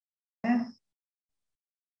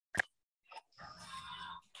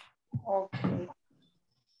Okay.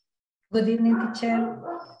 Good evening, teacher.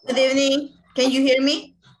 Good evening. Can you hear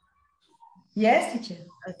me? Yes, teacher.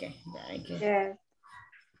 Okay, very good. Yes.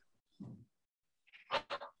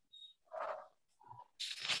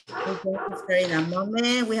 We're going to start in a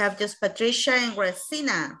moment. We have just Patricia and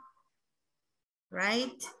Rosina,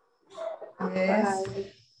 right? Yes.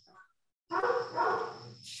 Bye.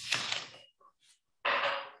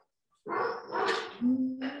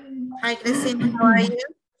 Hi, Christina, how are you?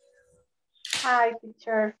 Hi,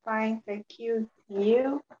 teacher. Fine, thank you.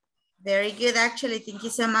 You? Very good, actually. Thank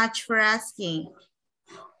you so much for asking.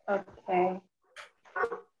 Okay.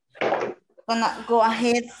 Gonna go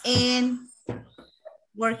ahead and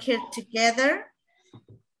work here together.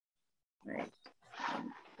 Right.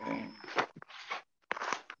 Okay.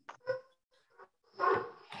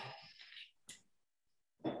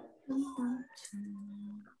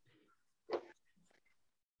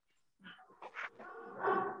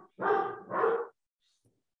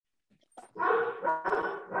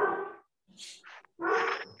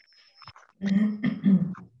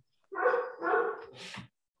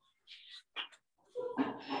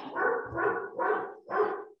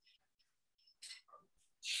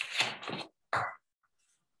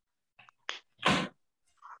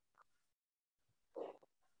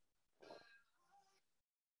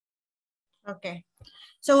 Okay,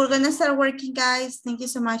 so we're gonna start working, guys. Thank you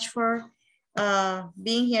so much for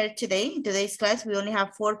being here today. In today's class, we only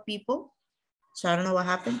have 4 people, so I don't know what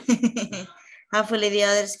happened. Hopefully the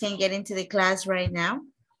others can get into the class right now.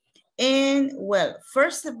 And well,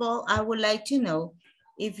 first of all, I would like to know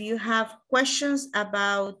if you have questions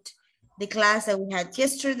about the class that we had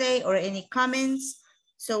yesterday or any comments,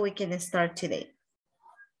 so we can start today.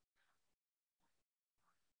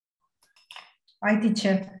 Hi,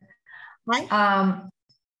 teacher. Hi.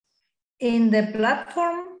 In the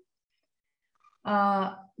platform,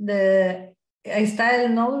 the style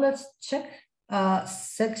knowledge check,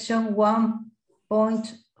 section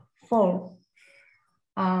 1.4.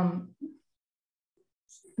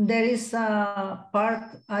 There is a part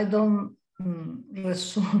I don't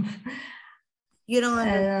resolve. You don't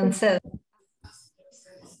understand.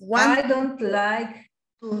 I don't like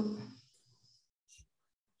to.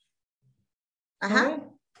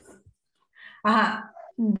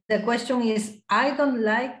 The question is, I don't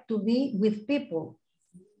like to be with people,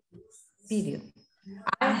 period.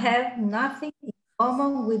 I have nothing in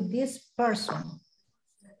common with this person.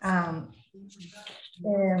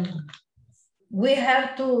 We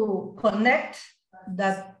have to connect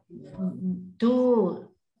that 2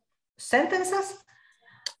 sentences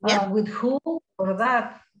with who or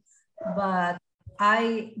that, but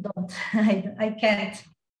I don't, I can't.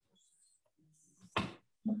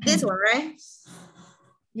 This one, right?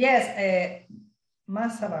 Yes,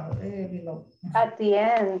 más abajo, below. At the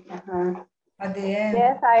end. At the end.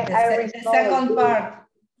 Yes, I the second part.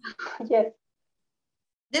 Yes.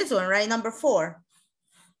 This one, right? Number 4.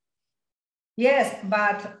 Yes,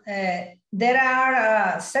 but there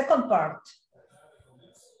are second part.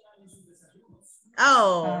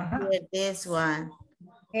 Oh, this one.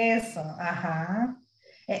 Eso,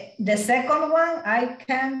 the second one, I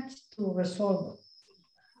can't to resolve.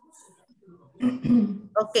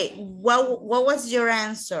 Okay, what was your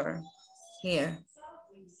answer here?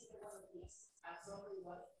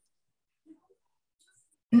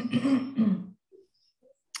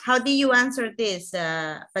 How do you answer this,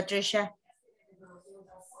 Patricia?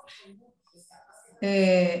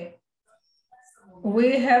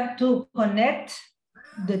 We have to connect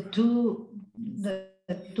the two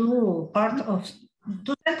part of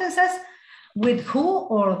 2 sentences with who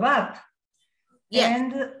or that. Yes.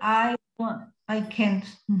 And I can't.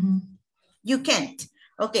 You can't.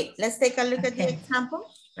 Okay, let's take a look at the example,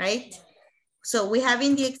 right? So we have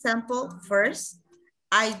in the example first,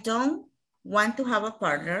 I don't want to have a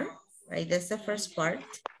partner, right? That's the first part.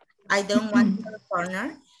 I don't want to have a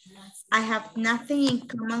partner. I have nothing in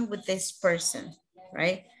common with this person,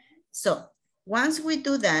 right? So once we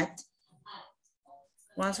do that,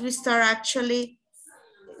 once we start actually,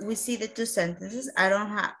 we see the 2 sentences. I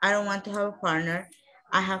don't want to have a partner.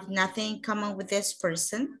 I have nothing in common with this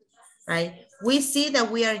person, right? We see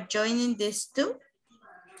that we are joining these 2,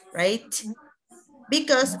 right?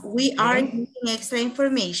 Because we are using extra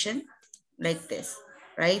information like this,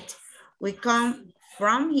 right? We come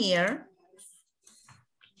from here,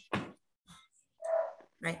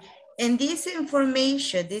 right? And this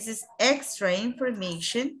information, this is extra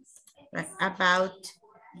information, right, about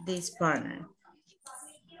this partner,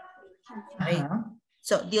 right?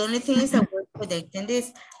 So the only thing is that we're connecting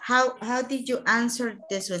this. How did you answer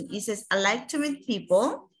this one? It says, I like to meet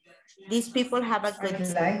people. These people have a good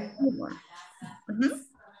sense of humor.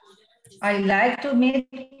 I like to meet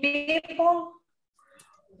people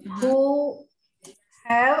who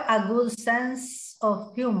have a good sense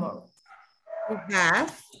of humor. Who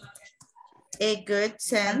have a good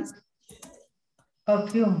sense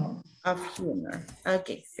of humor.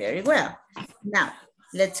 Okay, very well. Now,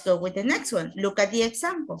 let's go with the next one. Look at the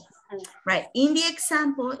example. Right, in the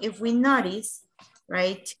example, if we notice,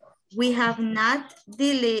 right, we have not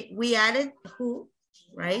deleted, we added who,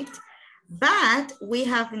 right? But we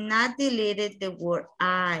have not deleted the word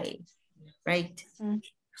I, right?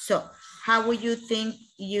 So how would you think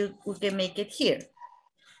we can make it here?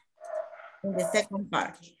 In the second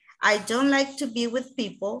part, I don't like to be with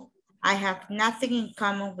people. I have nothing in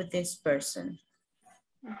common with this person.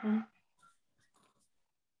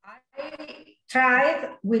 I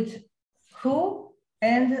tried with who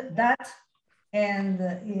and that, and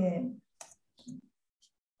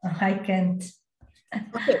I can't.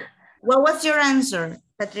 Okay, what was your answer,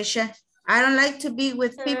 Patricia? I don't like to be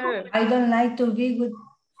with people. I don't like to be with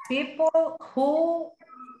people who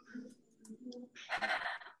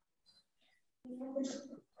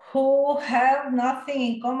have nothing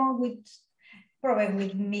in common with, probably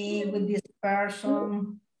with me, with this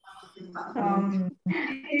person.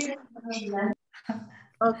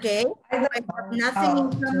 Okay, I have nothing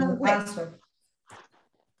in common with.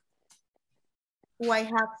 Who I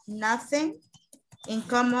have nothing in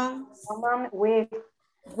common with.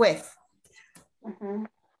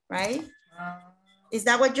 Right? Is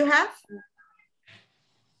that what you have?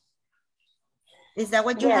 Is that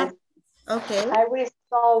what you have? Okay. I will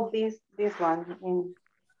solve this one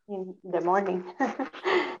in the morning.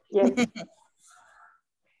 Yes.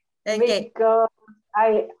 Okay. Because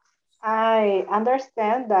I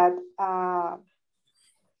understand that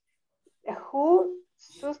who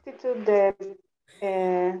substitute the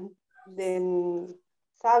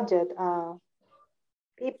subject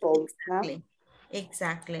people. Exactly. No?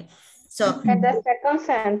 Exactly. So and the second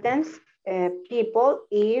sentence, people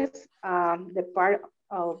is the part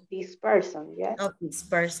of this person. Yes. Of this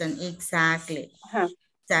person. Exactly. Uh-huh.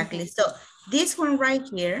 Exactly. So this one right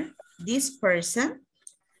here, this person,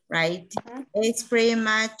 right? It's pretty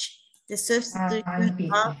much the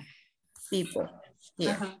substitution of people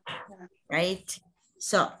here, right?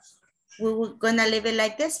 So we were gonna leave it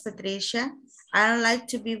like this, Patricia. I don't like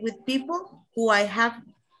to be with people who I have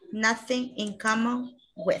nothing in common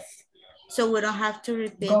with. So we don't have to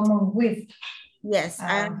repeat. Common with. Yes,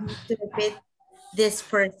 I don't have to repeat this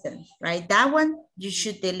person, right? That one, you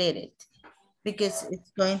should delete it because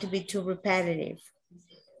it's going to be too repetitive,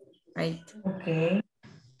 right? Okay.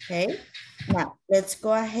 Okay, now let's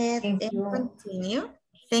go ahead and continue.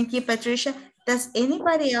 Thank you, Patricia. Does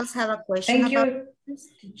anybody else have a question about this?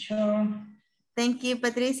 Sure. Thank you,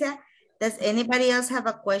 Patricia. Does anybody else have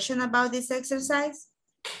a question about this exercise?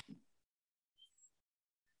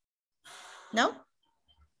 No?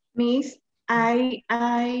 Miss, I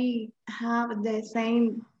have the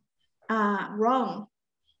same wrong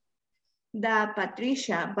that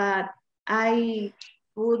Patricia, but I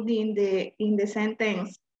put in the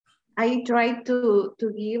sentence. I try to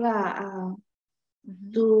give a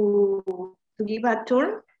to give a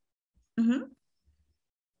term,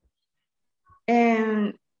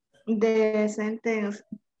 and the sentence.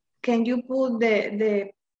 Can you put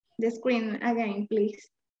the screen again, please?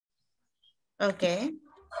 Okay.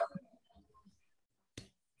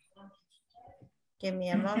 Give me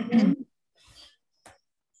a moment.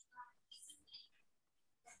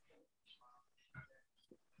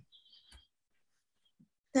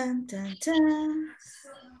 Dun, dun, dun.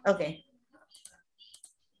 Okay.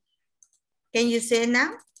 Can you see it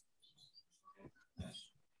now?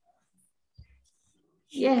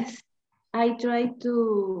 Yes, I try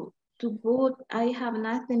to put I have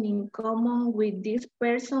nothing in common with this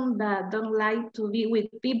person that don't like to be with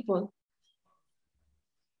people.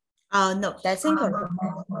 Oh, no, that's incorrect.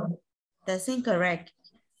 That's incorrect,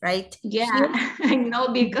 right? Yeah, I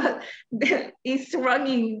know, because it's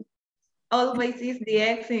running. Always is the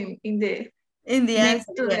X in the next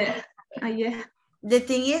answer, to yeah. Yeah. The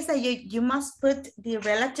thing is that you must put the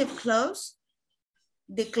relative clause,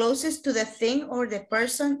 the closest to the thing or the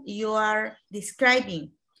person you are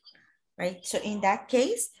describing, right? So in that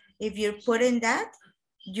case, if you're putting that,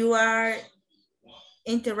 you are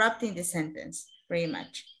interrupting the sentence pretty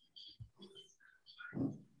much.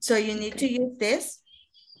 So you need to use this.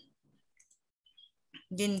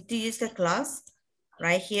 You need to use the clause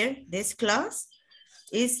right here. This clause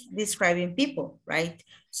is describing people, right?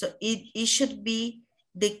 So it should be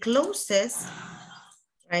the closest,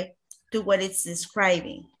 right, to what it's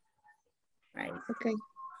describing, right? Okay.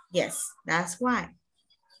 Yes, that's why.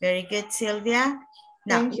 Very good, Sylvia.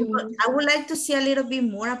 Now, Thank you. I would like to see a little bit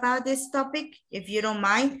more about this topic, if you don't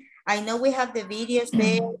mind. I know we have the videos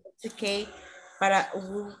there, it's okay, but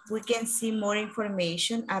we can see more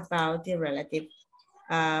information about the relative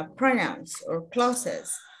pronouns or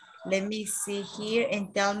clauses. Let me see here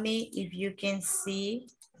and tell me if you can see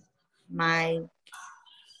my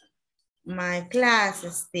class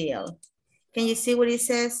still. Can you see what it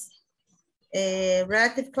says?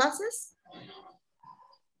 Relative clauses?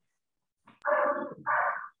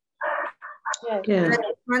 Yes. Yeah.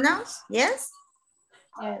 Relative pronouns, yes?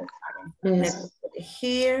 Yes. Let me Yes. put it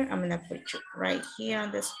here. I'm gonna put you right here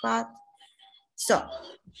on the spot. So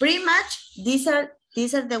pretty much these are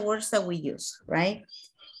the words that we use, right?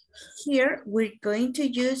 Here we're going to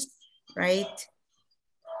use, right?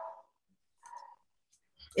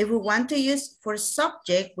 If we want to use for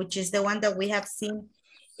subject, which is the one that we have seen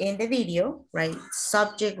in the video, right?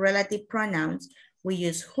 Subject relative pronouns, we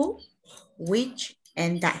use who, which,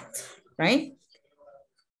 and that, right?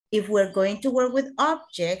 If we're going to work with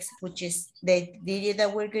objects, which is the video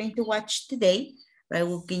that we're going to watch today, right?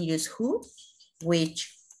 We can use who,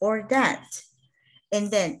 which, or that. And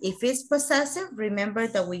then if it's possessive, remember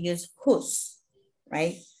that we use whose,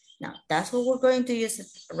 right? Now, that's what we're going to use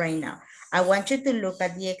right now. I want you to look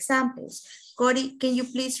at the examples. Cody, can you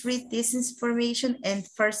please read this information and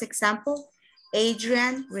first example?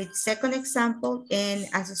 Adrian, read second example, and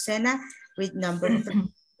Azucena, read number 3,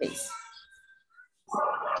 please.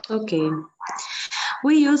 Okay.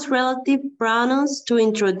 We use relative pronouns to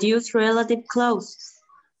introduce relative clauses.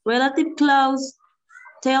 Relative clauses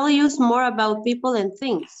tell us more about people and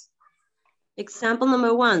things. Example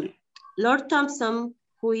number 1, Lord Thompson,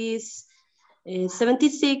 who is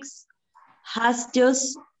 76, has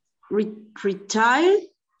just retired.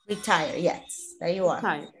 Retire, yes, there you are.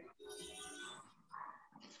 Retired.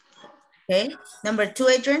 Okay, number 2,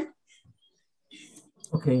 Adrian.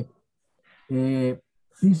 Okay.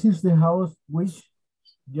 This is the house which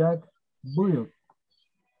Jack built.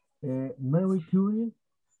 Mary Curie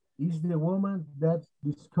is the woman that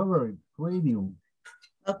discovered radium.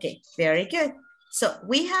 Okay, very good. So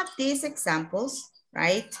we have these examples,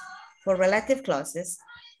 right? For relative clauses,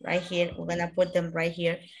 right here. We're gonna put them right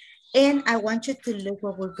here. And I want you to look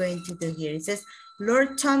what we're going to do here. It says,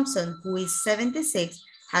 Lord Thompson, who is 76,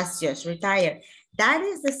 has just retired. That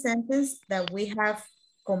is the sentence that we have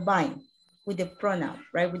combined with the pronoun,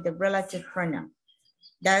 right? With the relative pronoun.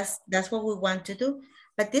 That's what we want to do.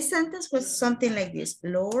 But this sentence was something like this.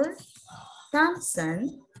 Lord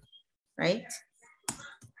Thompson, right,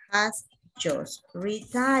 has just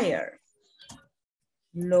retired.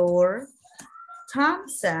 Lord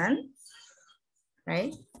Thompson,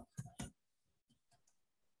 right,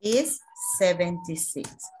 is 76.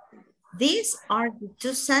 These are the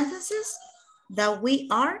two sentences that we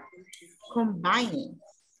are combining,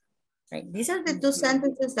 right? These are the two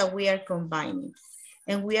sentences that we are combining.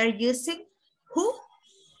 And we are using who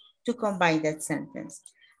to combine that sentence,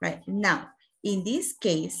 right? Now, in this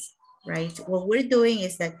case, right, what we're doing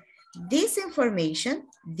is that this information,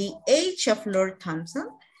 the age of Lord Thompson,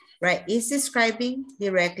 right, is describing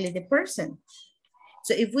directly the person.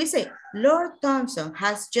 So if we say, Lord Thompson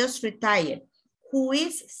has just retired, who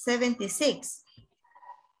is 76,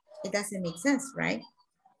 it doesn't make sense, right?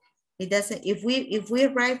 It doesn't, if we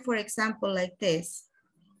write, for example, like this,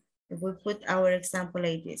 if we put our example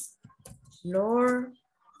like this, Lord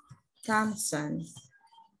Thompson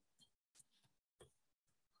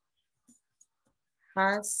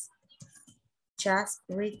has just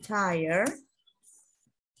retired,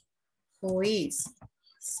 who is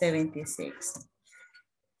 76.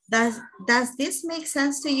 Does this make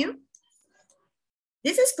sense to you?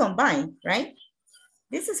 This is combined, right?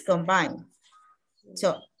 This is combined.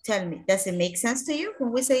 So tell me, does it make sense to you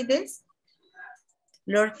when we say this?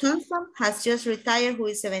 Lord Thompson has just retired, who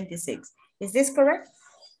is 76. Is this correct?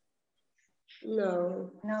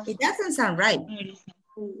 No. It doesn't sound right. It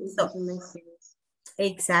doesn't make sense.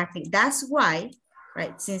 Exactly. That's why,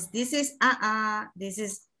 right? Since this is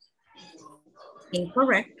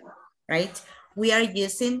incorrect, right? We are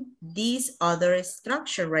using this other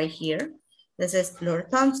structure right here. This is Lord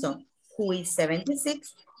Thompson, who is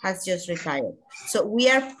 76, has just retired. So we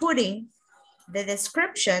are putting the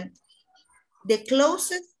description the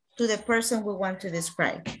closest to the person we want to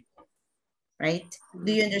describe, right?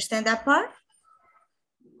 Do you understand that part?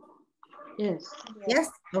 Yes. Yes?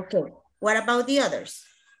 Okay. What about the others?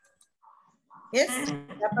 Yes?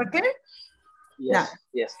 That part clear? Yes, Now,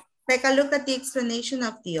 yes. take a look at the explanation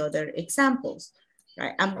of the other examples,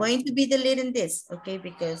 right? I'm going to be deleting this, okay?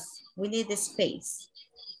 Because we need the space.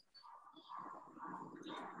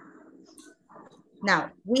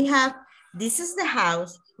 Now we have, this is the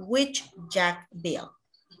house which Jack built.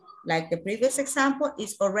 Like the previous example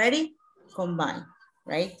is already combined,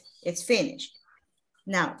 right? It's finished.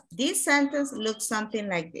 Now, this sentence looks something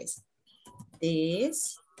like this.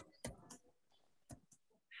 This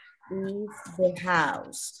is the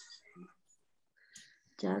house.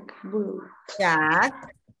 Jack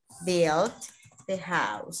built the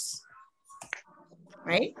house,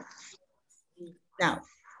 right? Now,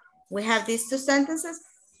 we have these two sentences.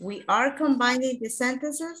 We are combining the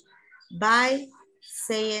sentences by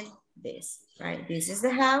saying this, right? This is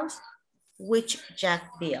the house which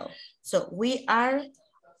Jack built. So we are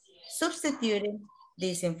substituting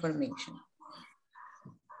this information,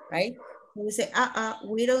 right? We say,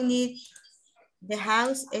 we don't need the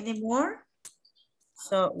house anymore.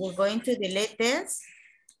 So we're going to delete this,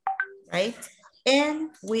 right? And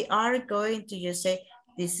we are going to just say,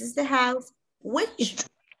 this is the house which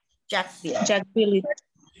Jack built. Jack built.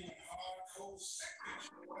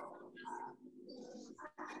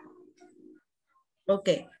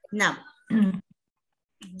 Okay, now,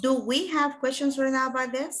 do we have questions right now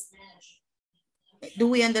about this? Do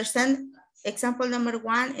we understand example number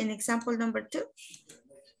 1 and example number 2?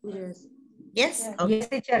 Yes. Yes? Okay. Yes,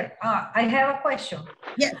 teacher. I have a question.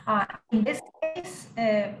 Yes. In this case,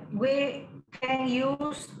 we can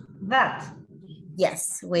use that.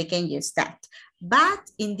 Yes, we can use that.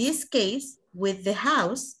 But in this case, with the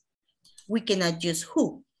house, we cannot use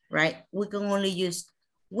who, right? We can only use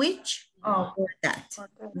which or that.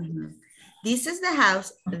 Mm-hmm. This is the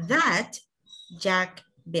house that Jack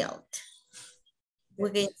built. We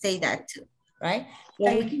can say that too, right?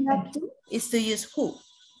 What we cannot do is to use who,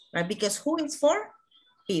 right? Because who is for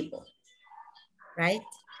people, right?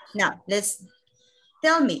 Now,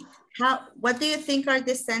 tell me, what do you think are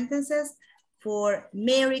the sentences for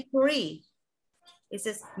Marie Curie? It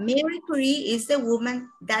says, Marie Curie is the woman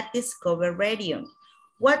that discovered radium.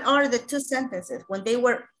 What are the two sentences when they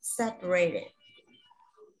were separated?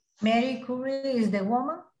 Marie Curie is the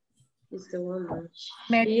woman. It's the woman.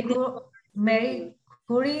 Marie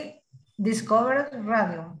Curie discovered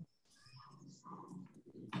radium.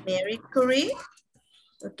 Marie Curie,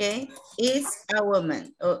 okay, is a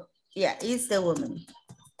woman. Oh, yeah, is the woman.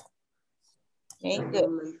 Okay,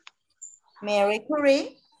 good. Marie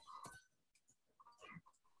Curie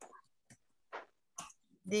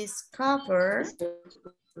discovered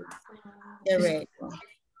the radium.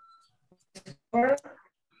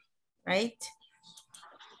 Right?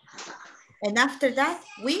 And after that,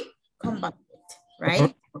 we combine it,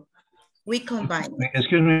 right? We combine it.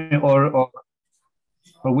 Excuse me, or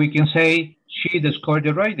we can say she discovered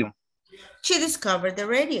the radium. She discovered the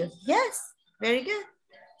radio. Yes, very good.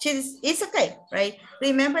 It's okay, right?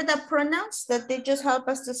 Remember the pronouns that they just help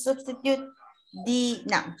us to substitute the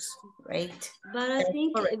nouns, right? But I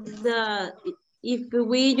think if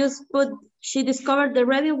we just put she discovered the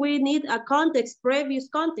radio, we need a context, previous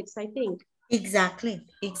context, I think. Exactly.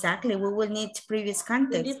 We will need previous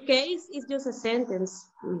context. In this case, it's just a sentence.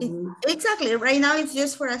 Mm-hmm. Exactly. Right now, it's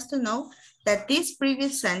just for us to know that this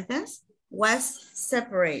previous sentence was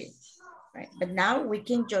separated, right? But now we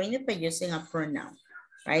can join it by using a pronoun,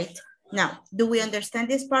 right? Now, do we understand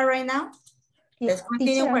this part right now? Let's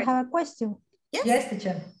continue. Teacher, I have a question. Yes, yes,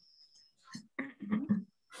 teacher.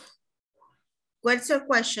 What's your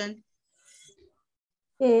question?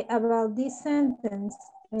 About this sentence,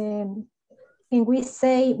 can we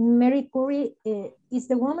say Marie Curie is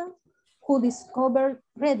the woman who discovered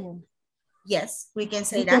radium? Yes, we can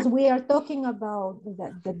say because that. We are talking about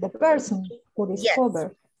the person who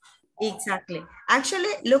discovered. Yes, exactly.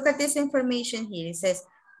 Actually, look at this information here. It says,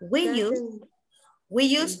 we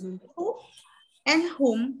use who and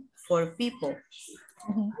whom for people.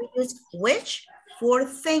 We use which for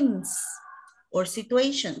things or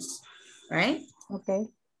situations, right? Okay.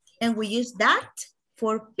 And we use that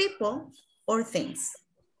for people or things.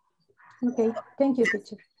 Okay, thank you,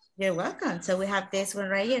 teacher. You're welcome. So we have this one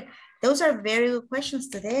right here. Those are very good questions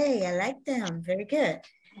today. I like them. Very good.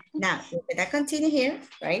 Now, let's continue here,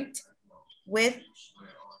 right? With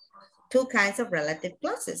two kinds of relative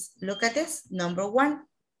clauses. Look at this. Number 1.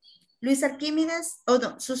 Luis Archimedes. Oh,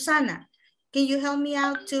 no. Susana, can you help me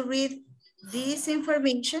out to read this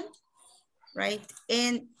information, right?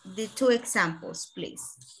 And the two examples, please.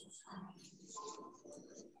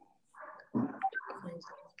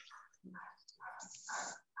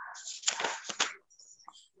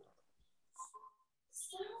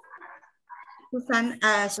 Susana,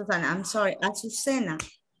 I'm sorry, Azucena.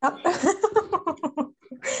 Oh.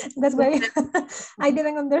 That's why I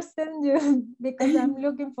didn't understand you because I'm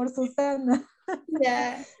looking for Susana.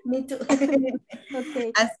 Yeah, me too. Okay,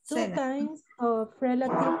 two Azucena. kinds of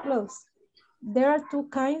relative clause. There are two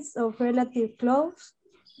kinds of relative clause.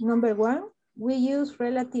 Number one, we use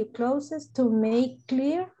relative clauses to make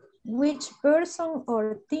clear which person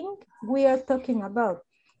or thing we are talking about.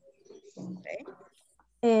 Okay.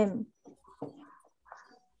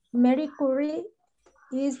 Marie Curie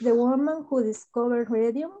is the woman who discovered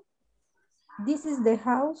radium. This is the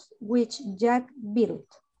house which Jack built.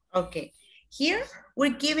 Okay. Here, we're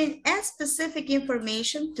giving a specific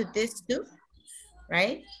information to this two,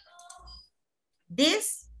 right?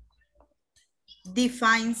 This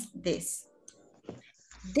defines this.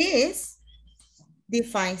 This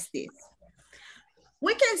defines this.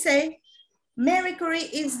 We can say, Marie Curie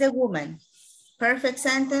is the woman. Perfect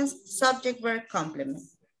sentence, subject, verb, complement.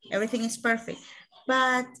 Everything is perfect.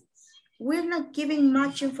 But we're not giving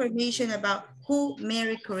much information about who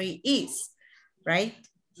Marie Curie is, right?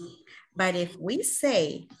 But if we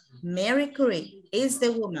say Marie Curie is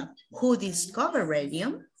the woman who discovered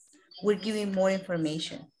radium, we're giving more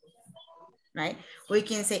information, right? We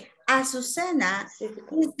can say Azucena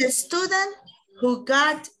is the student who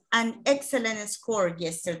got an excellent score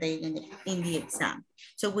yesterday in the exam.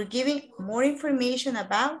 So we're giving more information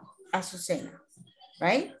about Azucena,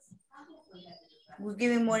 right? We're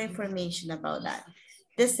giving more information about that.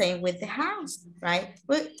 The same with the house, right?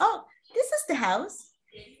 Oh, this is the house.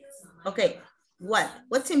 Okay,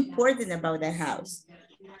 what's important about the house?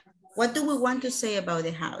 What do we want to say about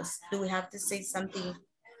the house? Do we have to say something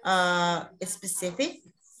specific?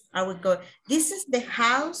 I would go, this is the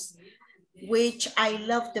house which I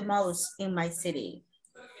love the most in my city.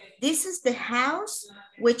 This is the house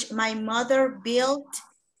which my mother built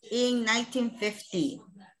in 1950,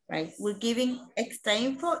 right? We're giving extra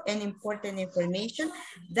info and important information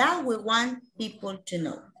that we want people to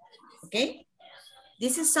know, okay?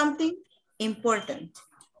 This is something important,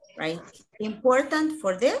 right? Important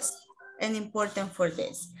for this and important for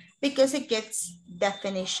this because it gets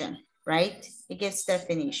definition, right? It gets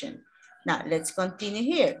definition. Now let's continue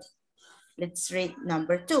here. Let's read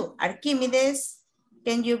number 2. Archimedes,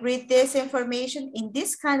 can you read this information in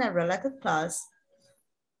this kind of relative clause?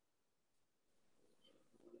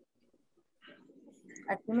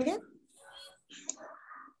 Archimedes?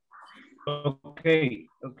 Okay.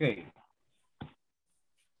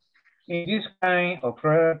 In this kind of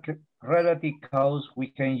relative clause, we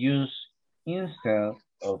can use instead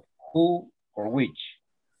of who or which.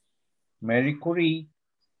 Marie Curie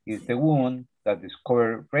is the woman that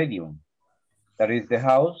discovered radium. That is the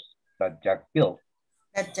house that Jack built.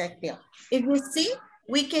 That Jack built. If you see,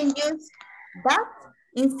 we can use that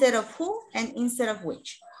instead of who and instead of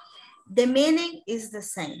which. The meaning is the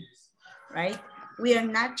same, right? We are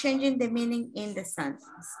not changing the meaning in the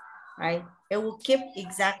sentence, right? It will keep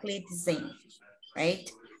exactly the same, right?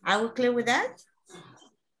 Are we clear with that?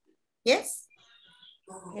 Yes?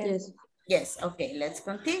 Yes. Yes, okay, let's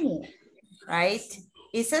continue, right?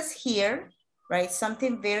 It says here, right,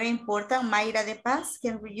 something very important. Mayra de Paz,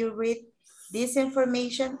 can you read this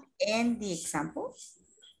information and the example?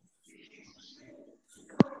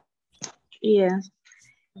 Yes.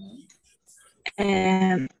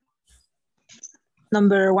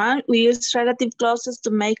 Number 1, we use relative clauses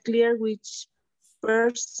to make clear which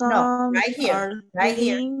person right here, or right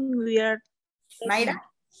thing here. we are. Mayra,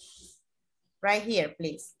 right here,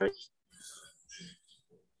 please.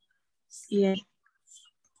 Yeah.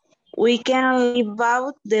 We can leave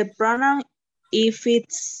out the pronoun if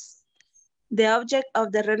it's the object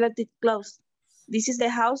of the relative clause. This is the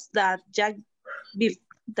house that Jack built.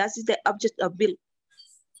 That is the object of build.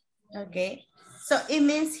 Okay, so it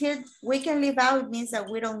means here we can leave out, means that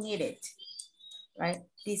we don't need it, right?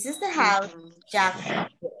 This is the house Jack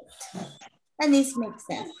built. And this makes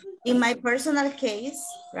sense. In my personal case,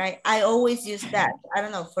 right, I always use that. I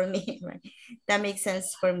don't know, for me, right? That makes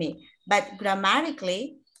sense for me. But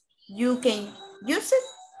grammatically, you can use it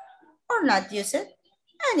or not use it,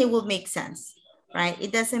 and it will make sense, right?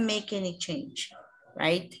 It doesn't make any change,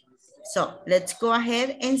 right? So let's go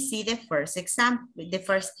ahead and see the first example, the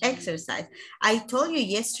first exercise. I told you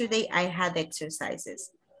yesterday I had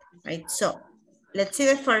exercises, right? So let's see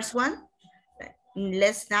the first one.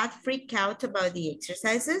 Let's not freak out about the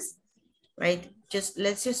exercises, right?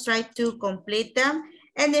 Let's just try to complete them.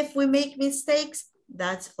 And if we make mistakes,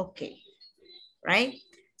 that's okay, right?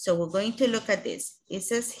 So we're going to look at this. It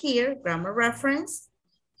says here, grammar reference,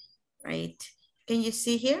 right? Can you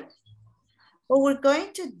see here? What we're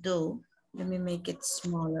going to do, let me make it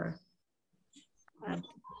smaller. Right.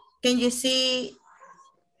 Can you see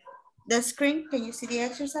the screen? Can you see the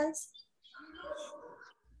exercise?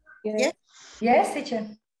 Yes. Yes, teacher.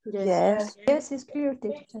 Yes. Yes, it's clear,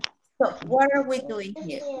 teacher. So what are we doing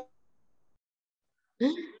here?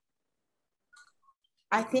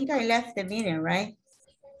 I think I left the meeting, right?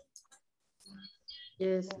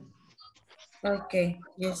 Yes. Okay,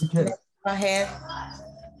 just Teacher. let's go ahead.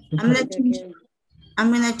 Teacher.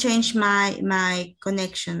 I'm gonna change my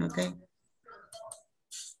connection, okay?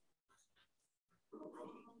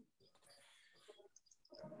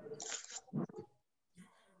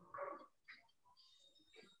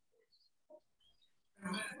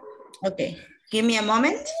 Okay, give me a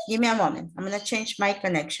moment. Give me a moment. I'm gonna change my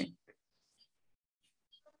connection.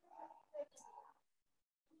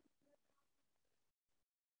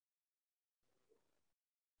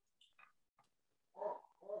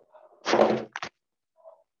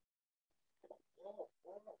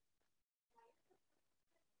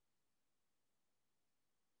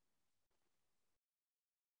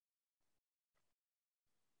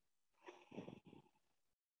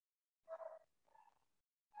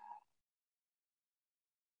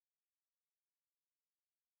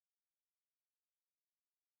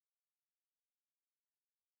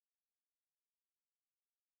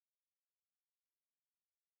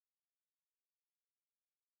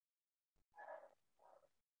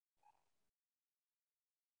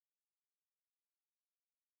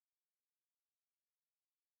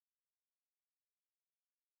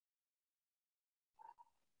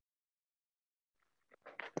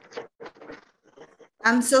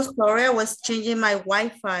 I'm so sorry, I was changing my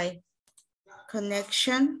Wi-Fi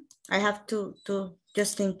connection. I have to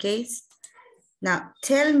just in case. Now,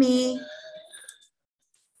 tell me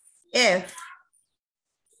if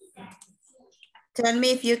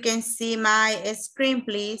you can see my screen,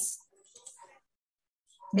 please.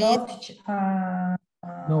 No,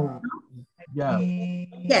 No. Yeah.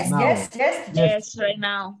 Yes. Now. Yes, right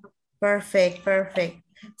now. Perfect, perfect.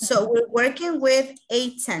 So we're working with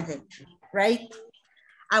 8 sentences, right?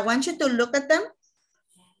 I want you to look at them,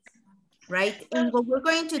 right? And what we're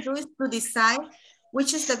going to do is to decide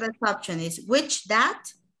which is the best option. Is which, that,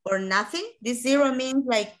 or nothing. This 0 means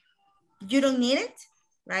like you don't need it,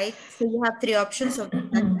 right? So you have 3 options of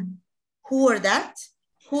who or that,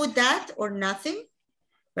 who, that, or nothing,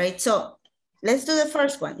 right? So let's do the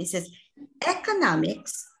first one. It says,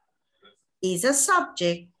 economics is a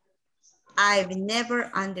subject I've never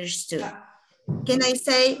understood. Can I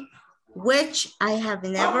say which I have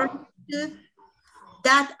never understood,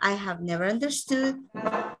 that I have never understood?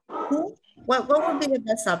 Who? What would be the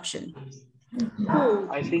best option?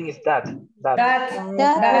 I think it's that. That. That.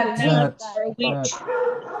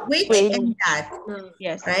 Which and that,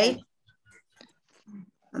 Yes. right?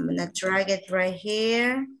 I'm gonna drag it right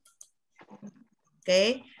here.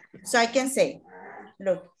 Okay, so I can say,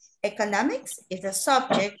 look, economics is a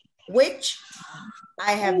subject which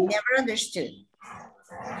I have never understood.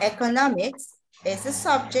 Economics is a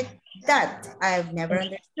subject that I have never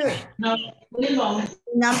understood.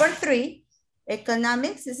 Number 3,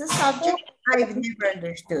 economics is a subject I've never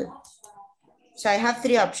understood. So I have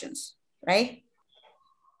 3 options, right?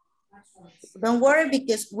 Don't worry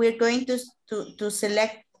because we're going to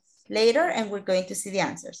select later and we're going to see the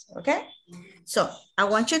answers, okay? So I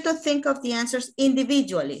want you to think of the answers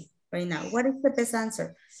individually right now. What is the best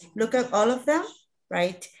answer? Look at all of them,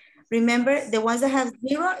 right? Remember, the ones that have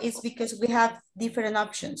 0 is because we have different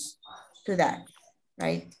options to that,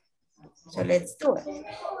 right? So let's do it.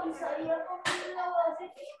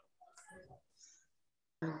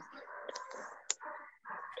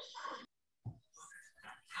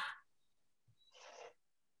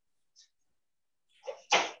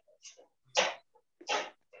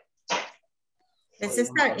 Let's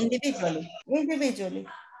start individually. Individually.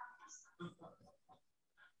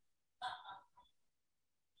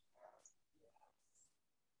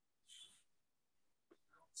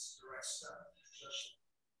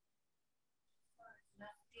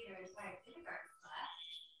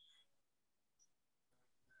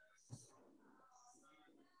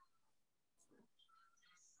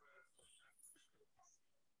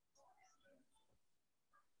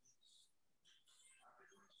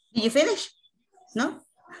 Did you finish? No?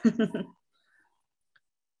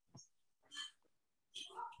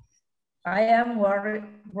 I am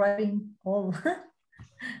writing all.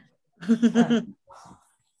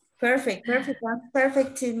 Perfect, perfect. That's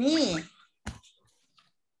perfect to me.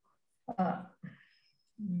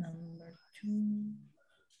 Number 2.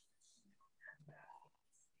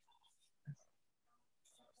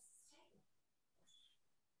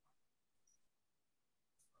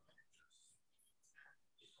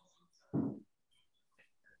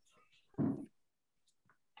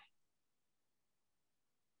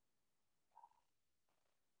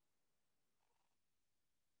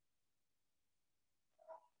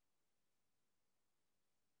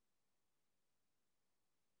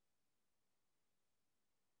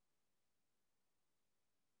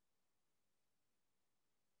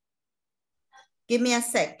 Give me a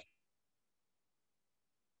sec.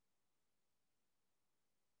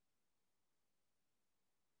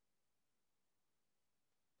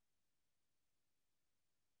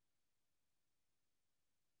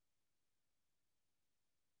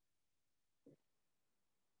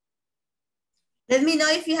 Let me know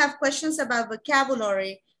if you have questions about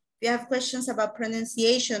vocabulary, if you have questions about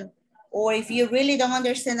pronunciation, or if you really don't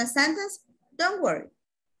understand a sentence, don't worry.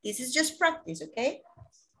 This is just practice, okay?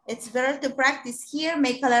 It's better to practice here,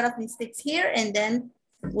 make a lot of mistakes here, and then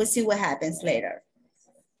we'll see what happens later.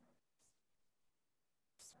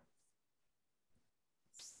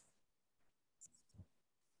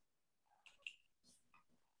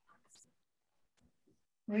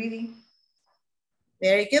 Reading.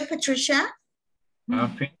 Very good, Patricia.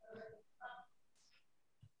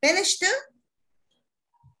 Finished too?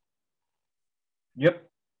 Yep.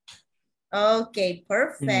 Okay,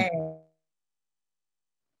 perfect.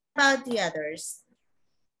 How about the others?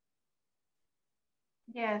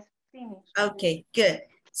 Yes, finished. Okay, good.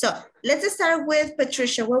 So let's start with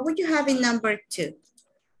Patricia. What would you have in number 2?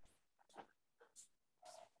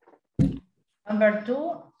 Number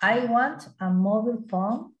 2, I want a mobile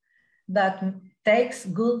phone that takes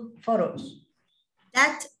good photos.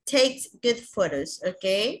 That takes good photos,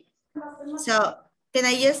 okay? So can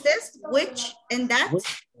I use this? Which and that?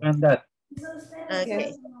 Which and that.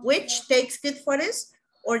 Okay. Yes. Which takes good photos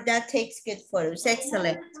or that takes good photos?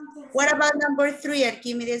 Excellent. What about number 3,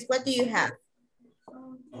 Archimedes? What do you have?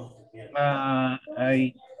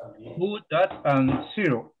 I put that and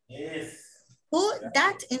 0. Who,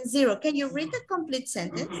 that, and 0. Can you read the complete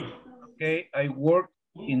sentence? Okay, I work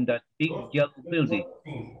in that big yellow building.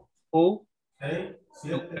 Who?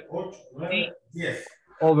 You can see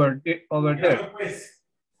over there.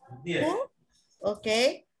 Who?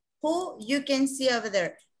 Okay. Who you can see over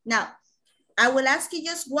there. Now, I will ask you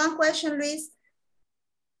just one question, Luis.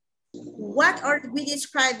 What are we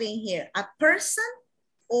describing here? A person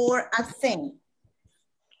or a thing?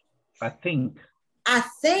 I think. A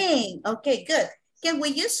thing. Okay, good. Can we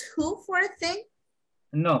use who for a thing?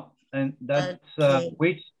 No, and that's okay.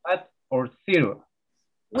 which, that, or 0.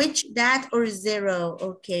 Which, that, or 0.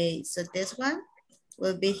 Okay, so this one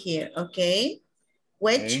will be here, okay?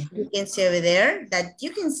 Which Okay. you can see over there, that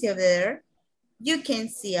you can see over there, you can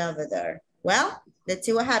see over there. Well, let's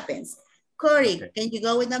see what happens. Corey, okay. Can you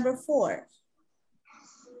go with number 4?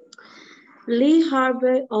 Lee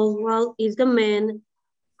Harvey Oswald is the man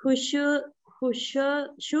who shoot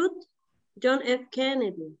John F.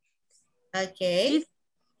 Kennedy. Okay.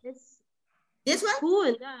 This one? Who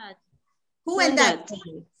and that? Who and that?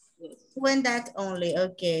 Who and that only,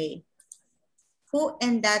 okay. Who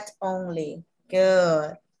and that only,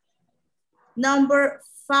 good. Number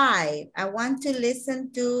 5, I want to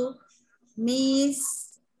listen to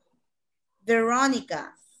Miss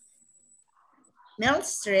Veronica. Meryl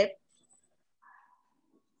Streep.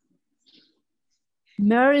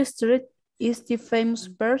 Meryl Streep is the famous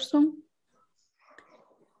person.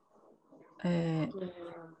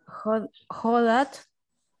 How that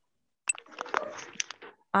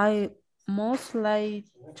I most like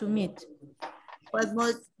to meet. What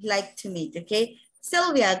most like to meet, okay?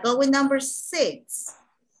 Sylvia, go with number 6.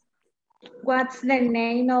 What's the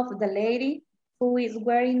name of the lady who is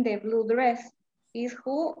wearing the blue dress? Is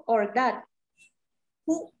who or that?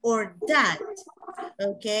 Who or that,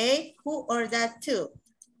 okay? Who or that too,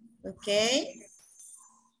 okay?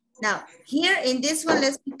 Now, here in this one,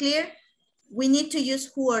 let's be clear. We need to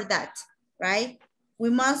use who or that, right? We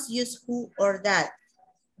must use who or that.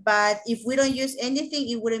 But if we don't use anything,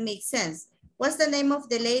 it wouldn't make sense. What's the name of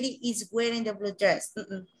the lady is wearing the blue dress?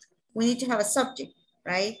 We need to have a subject,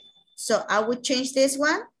 right? So I would change this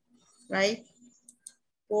one, right?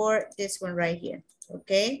 For this one right here,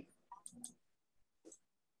 okay?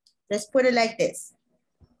 Let's put it like this.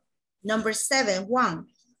 Number 7, Juan.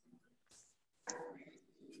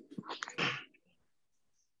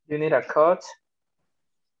 You need a coat,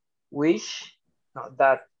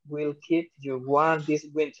 that will keep you warm this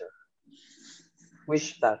winter.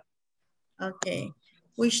 Wish that. Okay.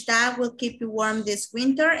 Wish that will keep you warm this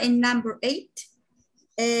winter. And number 8,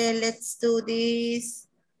 let's do this.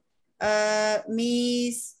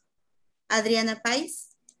 Miss Adriana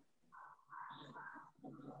Pais.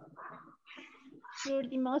 You're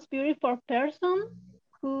the most beautiful person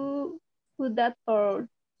who that or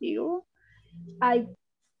you I've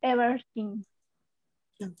ever seen.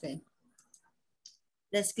 Okay.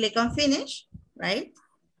 Let's click on finish, right?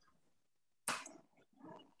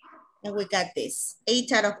 And we got this,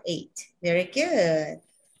 8 out of 8. Very good.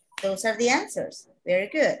 Those are the answers. Very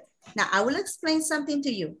good. Now I will explain something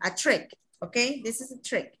to you, a trick, okay? This is a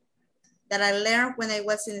trick. that I learned when I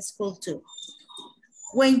was in school too.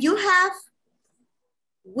 When you have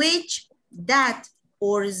which, that,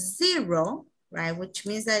 or zero, right, which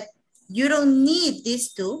means that you don't need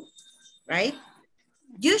these two, right?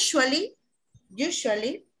 Usually,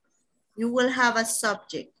 you will have a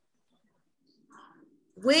subject.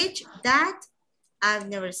 Which, that, I've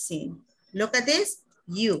never seen. Look at this,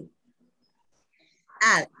 you,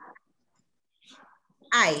 at,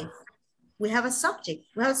 I. We have a subject,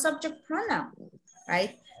 we have a subject pronoun,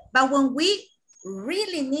 right? But when we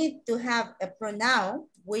really need to have a pronoun,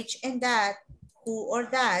 which and that, who or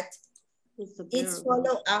that, it's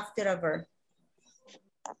followed after a verb.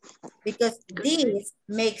 Because this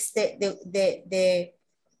makes the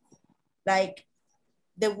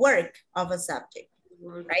work of a subject,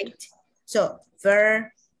 right? So verb,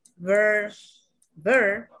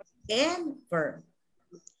 and verb.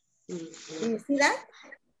 Do you see that?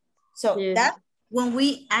 So that when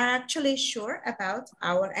we are actually sure about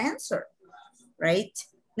our answer, right?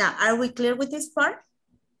 Now, are we clear with this part?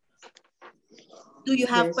 Do you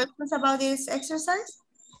have questions about this exercise?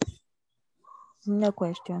 No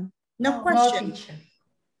question. No question. No, teacher.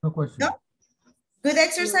 No question. No? Good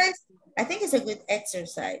exercise? I think it's a good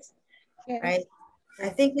exercise, right? I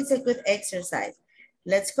think it's a good exercise.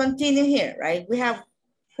 Let's continue here, right? We have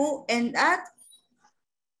who and that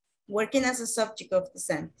working as a subject of the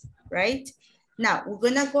sentence, right? Now, we're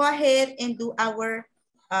gonna go ahead and do our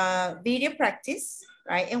video practice,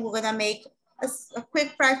 right? And we're gonna make a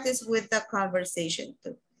quick practice with the conversation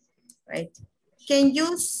too, right? Can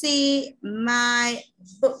you see my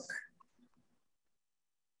book?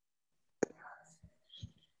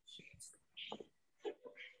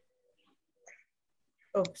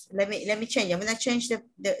 Oops, let me change. I'm gonna change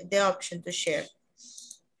the option to share.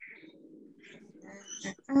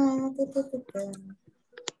 Can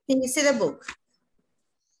you see the book?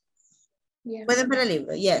 Yeah. ¿Pueden ver el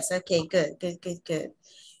libro? Yes, okay, good.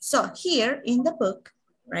 So here in the book,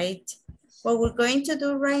 right, what we're going to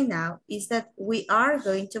do right now is that we are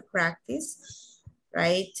going to practice,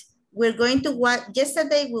 right? We're going to watch,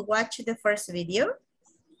 yesterday we watched the first video,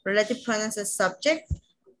 relative pronouns as subject.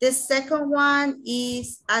 The second one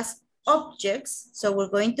is as objects. So we're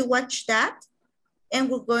going to watch that and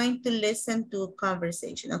we're going to listen to a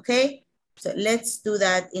conversation, okay? So let's do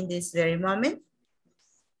that in this very moment.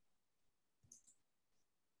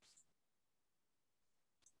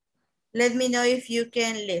 Let me know if you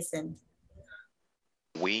can listen.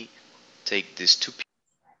 We take this to.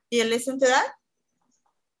 Do you listen to that?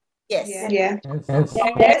 Yes. Yeah.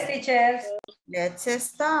 Yes, teachers. Let's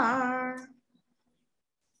start.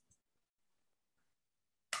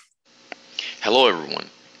 Hello everyone.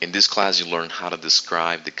 In this class you learn how to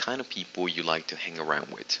describe the kind of people you like to hang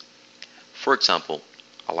around with. For example,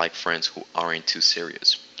 I like friends who aren't too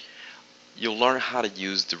serious. You'll learn how to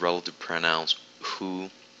use the relative pronouns who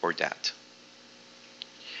or that.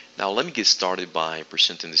 Now let me get started by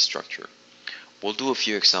presenting the structure. We'll do a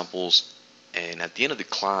few examples, and at the end of the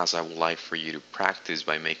class I would like for you to practice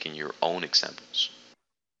by making your own examples.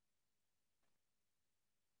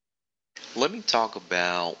 Let me talk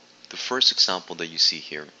about the first example that you see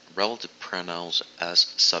here, relative pronouns as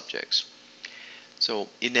subjects. So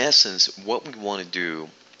in essence, what we want to do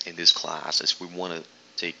in this class is we want to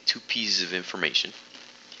take two pieces of information.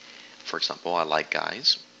 For example, I like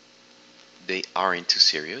guys. They aren't too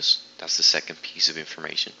serious. That's the second piece of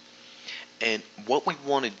information. And what we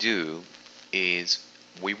want to do is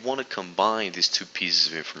we want to combine these two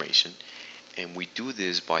pieces of information, and we do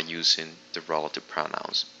this by using the relative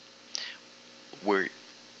pronouns. We're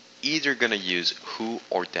either going to use who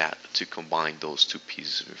or that to combine those two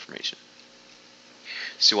pieces of information.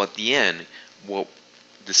 So at the end, what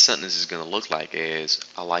the sentence is going to look like is,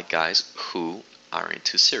 I like guys who aren't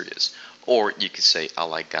too serious. Or you could say, I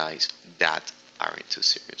like guys that aren't too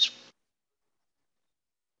serious.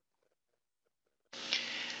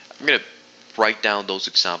 I'm going to write down those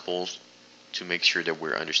examples to make sure that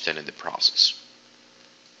we're understanding the process.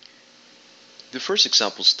 The first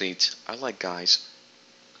example states, I like guys,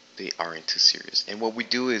 they aren't too serious. And what we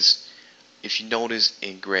do is, if you notice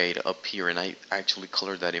in grade up here, and I actually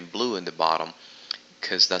colored that in blue in the bottom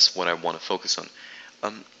because that's what I want to focus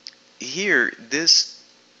on. Here, this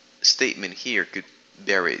statement here could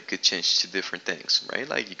vary, it could change to different things, right?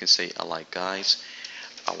 Like you can say, I like guys,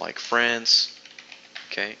 I like friends,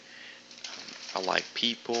 okay? I like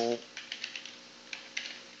people.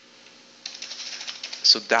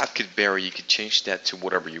 So that could vary. You could change that to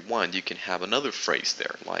whatever you want. You can have another phrase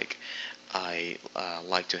there, like I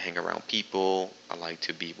like to hang around people, I like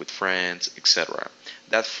to be with friends, etc.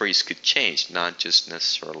 That phrase could change, not just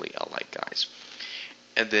necessarily I like guys.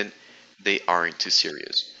 And then they aren't too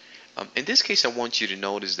serious. In this case, I want you to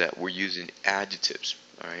notice that we're using adjectives.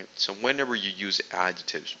 All right. So whenever you use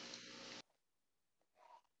adjectives,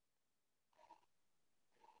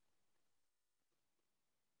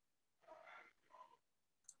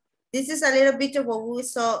 this is a little bit of what we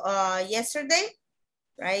saw yesterday,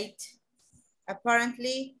 right?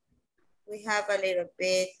 Apparently, we have a little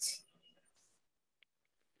bit.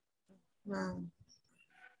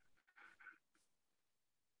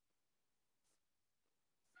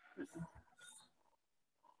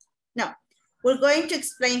 No, we're going to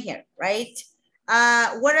explain here, right?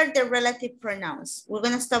 What are the relative pronouns? We're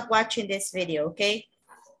going to stop watching this video, okay?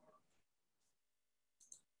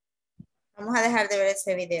 Vamos a dejar de ver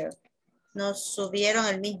ese video. Nos subieron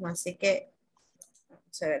el mismo, así que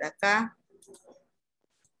vamos a ver acá.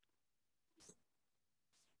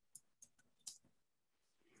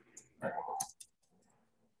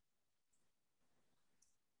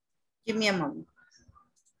 Give me a moment.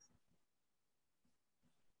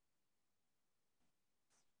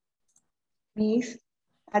 Miss,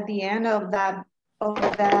 at the end of the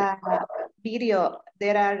video,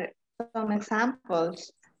 there are some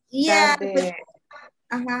examples. Yeah, that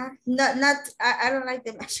I don't like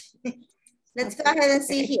the machine. Let's go ahead and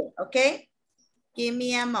see here, okay? Give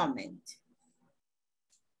me a moment.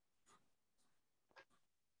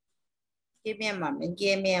 Give me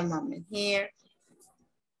a moment here.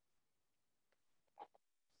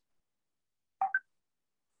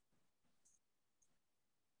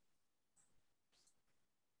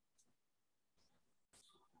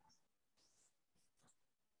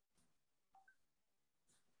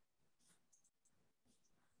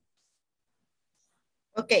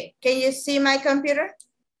 Okay, can you see my computer?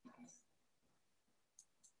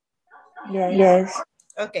 Yes.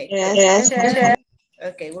 Okay. Yes.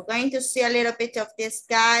 Okay, we're going to see a little bit of this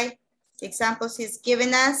guy, the examples he's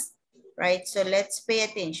given us, right? So let's pay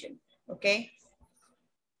attention, okay?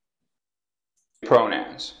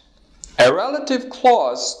 Pronouns. A relative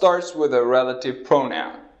clause starts with a relative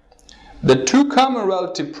pronoun. The two common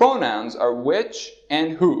relative pronouns are which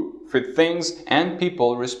and who for things and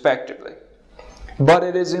people respectively. But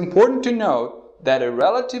it is important to note that a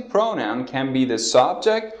relative pronoun can be the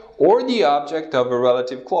subject or the object of a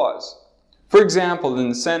relative clause. For example, in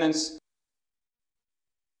the sentence,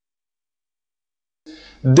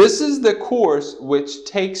 "This is the course which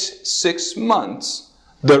takes 6 months."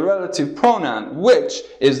 The relative pronoun which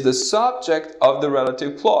is the subject of the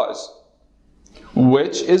relative clause.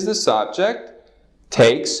 Which is the subject,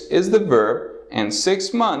 takes is the verb, and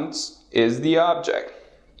 6 months is the object.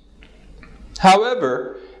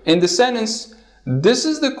 However, in the sentence, "This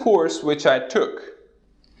is the course which I took,"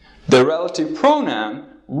 the relative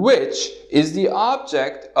pronoun which is the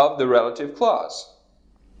object of the relative clause.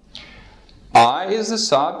 I is the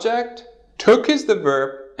subject, took is the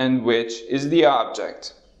verb, and which is the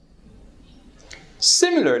object.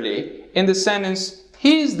 Similarly, in the sentence,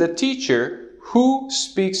 "He is the teacher who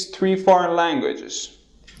speaks 3 foreign languages,"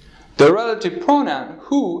 the relative pronoun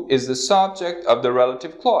who is the subject of the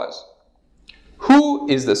relative clause. Who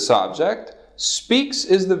is the subject, speaks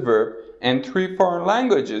is the verb, and 3 foreign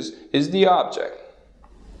languages is the object.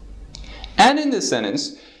 And in the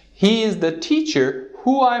sentence, "He is the teacher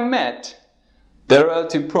who I met," the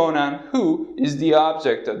relative pronoun who is the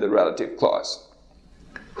object of the relative clause.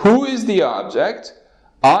 Who is the object,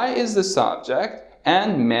 I is the subject,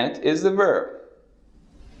 and met is the verb.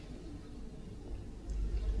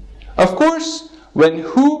 Of course, when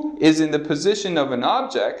who is in the position of an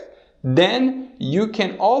object, then you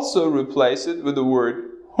can also replace it with the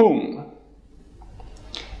word whom.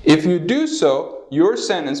 If you do so, your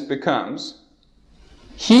sentence becomes,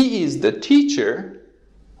 "He is the teacher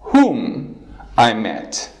whom I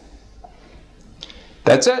met."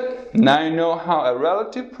 That's it. Now you know how a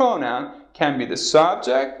relative pronoun can be the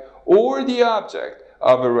subject or the object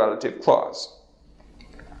of a relative clause.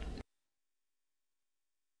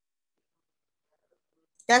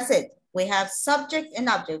 That's it. We have subject and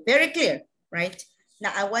object. Very clear, right?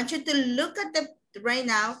 Now I want you to look at right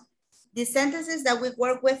now, the sentences that we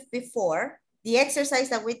worked with before, the exercise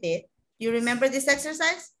that we did. You remember this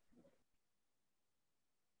exercise?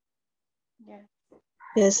 Yeah.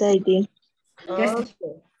 Yes, I did.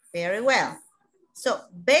 Okay, very well. So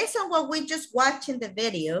based on what we just watched in the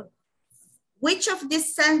video, which of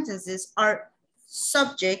these sentences are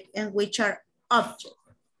subject and which are object?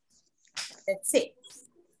 Let's see.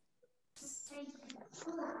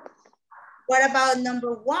 What about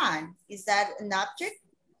number 1? Is that an object?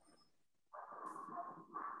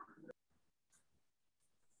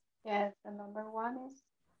 Yes, the number 1 is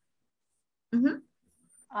Mm-hmm.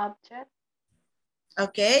 object.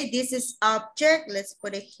 Okay, this is object. Let's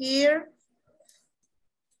put it here.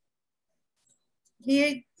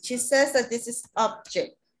 Here, she says that this is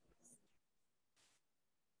object.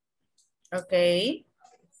 Okay.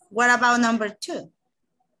 What about number 2?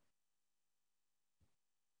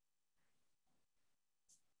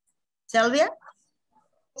 Sylvia?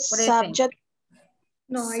 What do you think? Subject.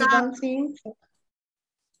 No, I don't think so.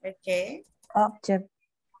 Okay. Object.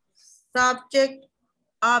 Subject,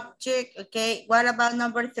 object. Okay. What about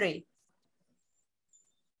number 3?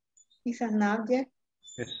 It's an object.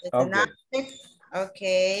 It's It's an object. object.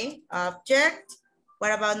 Okay. Object.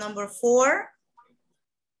 What about number 4?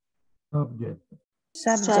 Subject.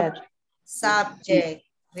 Subject. Subject.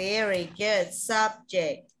 Very good.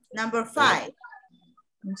 Subject. Number 5.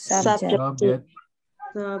 Subject. Subject. Object.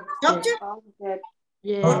 Object. Subject. Object.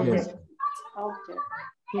 Yes. Object.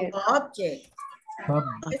 Subject.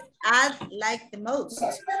 Just add like the most.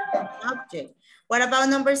 Object. What about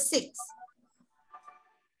number 6?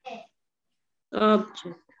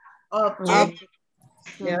 Object. Object.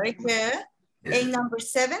 Very good. And number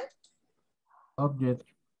 7? Object.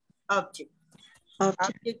 Object.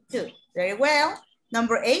 Object 2. Very well.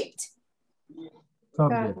 Number 8?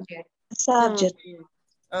 Subject. Subject.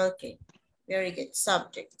 Okay. Very good.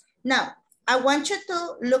 Subject. Now, I want you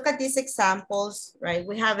to look at these examples, right?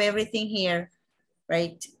 We have everything here,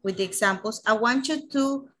 right? With the examples. I want you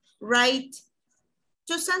to write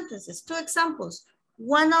 2 sentences, 2 examples.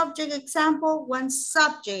 1 object example, 1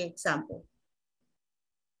 subject example.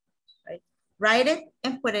 Right? Write it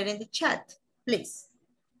and put it in the chat, please.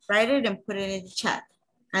 Write it and put it in the chat.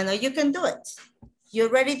 I know you can do it. You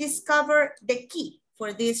already discovered the key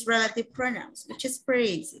for these relative pronouns, which is pretty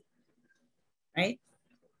easy, right?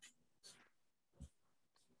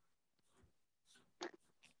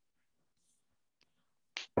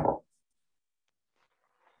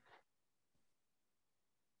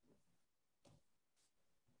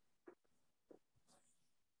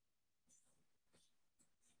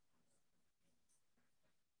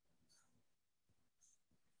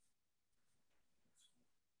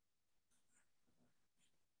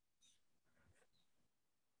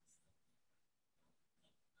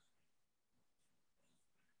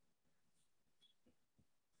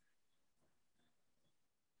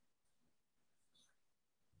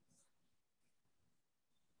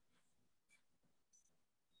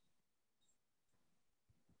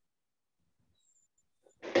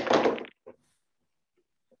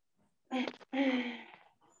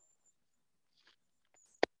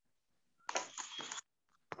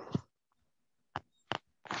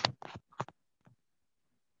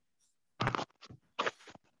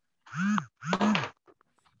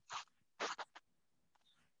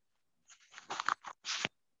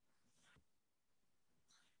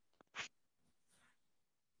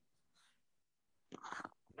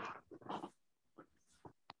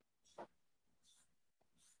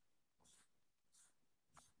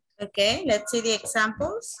 Okay, let's see the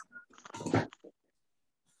examples.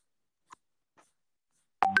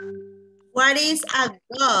 What is a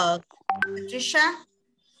dog, Patricia?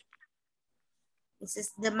 This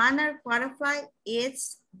is the monarch butterfly.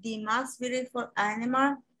 It's the most beautiful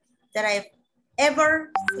animal that I've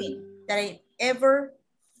ever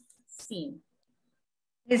seen.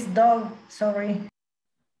 It's dog, sorry.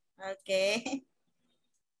 Okay.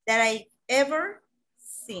 That I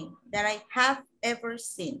have ever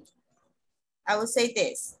seen. I will say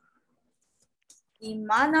this. The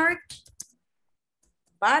monarch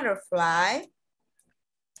butterfly,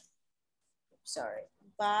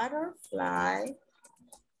 butterfly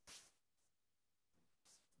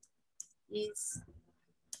is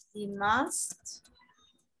the most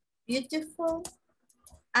beautiful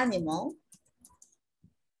animal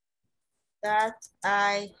that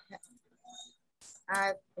I've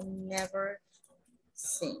never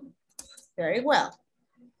seen. Very well.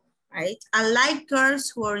 Right? I like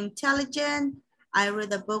girls who are intelligent. I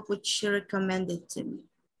read a book which she recommended to me.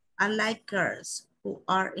 I like girls who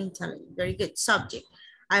are intelligent. Very good. Subject.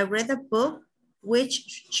 I read a book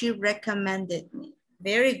which she recommended me.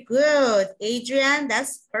 Very good, Adrian.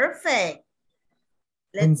 That's perfect.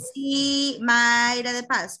 Let's see, Mayra de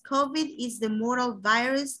Paz. COVID is the mortal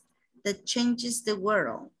virus that changes the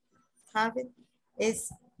world. COVID is,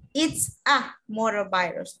 it's a mortal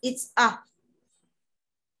virus. It's a.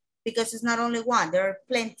 Because it's not only one. There are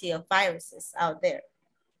plenty of viruses out there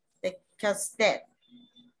that cause death.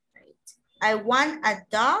 Right. I want a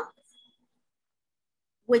dog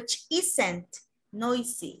which isn't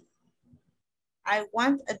noisy. I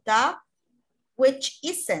want a dog which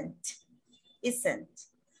isn't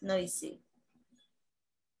noisy.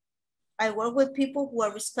 I work with people who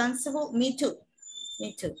are responsible. Me too.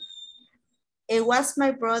 Me too. It was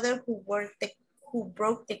my brother who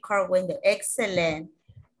broke the car window. Excellent.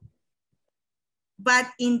 But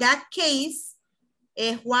in that case,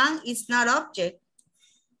 Juan is not object.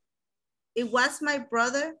 It was my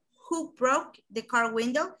brother who broke the car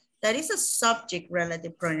window. That is a subject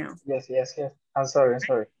relative pronoun. Yes. I'm sorry.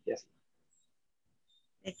 Yes.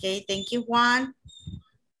 Okay, thank you, Juan.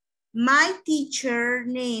 My teacher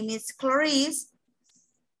name is Clarice,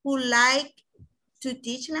 who like to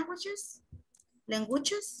teach languages,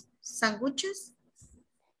 sanguchos,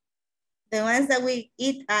 the ones that we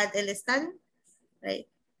eat at El Estadio, right?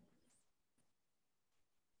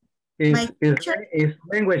 It's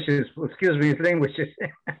languages, excuse me, it's languages.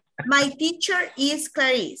 My teacher is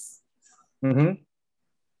Clarice.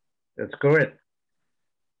 That's correct.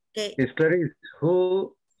 Okay. It's Clarice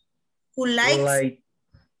who likes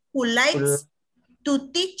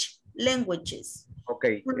to teach languages.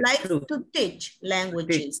 Okay. Who likes to teach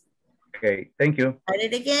languages. Okay, thank you.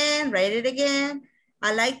 Write it again.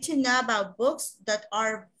 I like to know about books that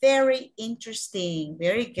are very interesting.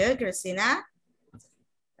 Very good, Christina.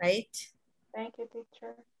 Right? Thank you,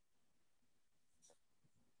 teacher.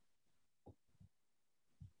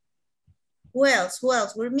 Who else?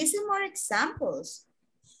 We're missing more examples.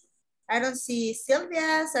 I don't see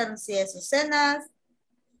Sylvia's, I don't see Azucena's,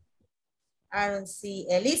 I don't see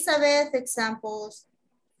Elizabeth examples.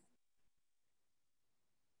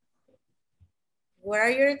 Where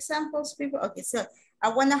are your examples, people? Okay, so I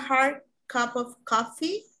want a hard cup of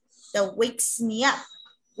coffee that wakes me up.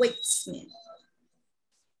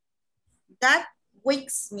 That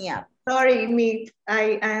wakes me up. Sorry, me.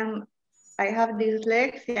 I have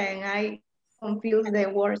dyslexia and I confuse the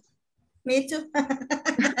words. Me too.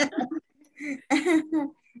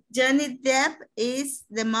 Johnny Depp is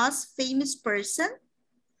the most famous person.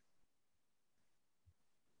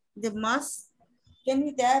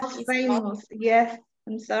 Johnny Depp is famous. Yes,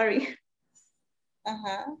 I'm sorry.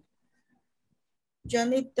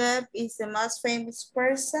 Johnny Depp is the most famous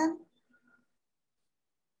person.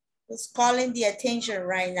 Who's calling the attention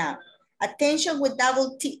right now. Attention with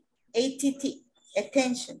double T, A-T-T,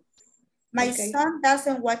 attention. My son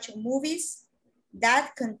doesn't watch movies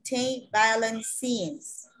that contain violent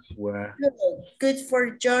scenes. Wow. Good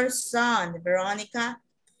for your son, Veronica.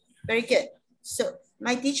 Very good. So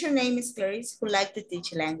my teacher name is Clarice, who likes to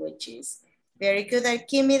teach languages. Very good,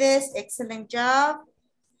 Archimedes. Excellent job.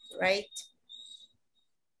 Right.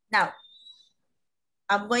 Now,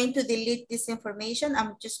 I'm going to delete this information.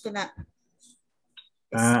 I'm just gonna.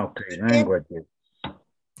 Okay, languages.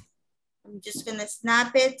 I'm just gonna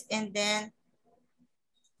snap it and then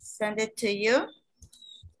send it to you,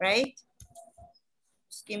 right?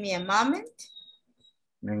 Just give me a moment.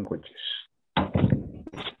 Languages.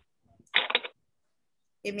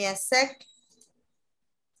 Give me a sec.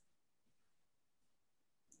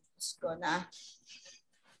 Just gonna.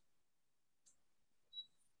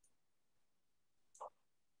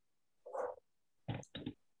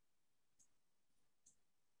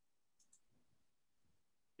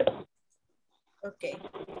 Okay.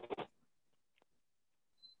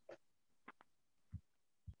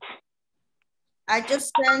 I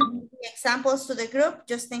just sent the examples to the group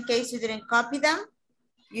just in case you didn't copy them.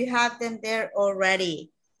 You have them there already,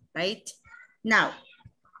 right? Now,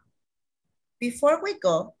 before we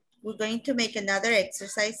go, we're going to make another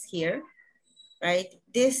exercise here, right?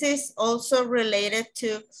 This is also related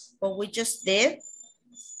to what we just did,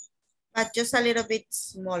 but just a little bit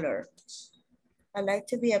smaller. I like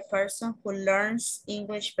to be a person who learns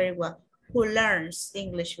English very well.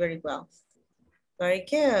 Very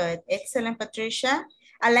good. Excellent, Patricia.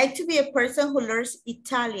 I like to be a person who learns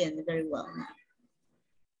Italian very well now,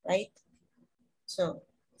 right? So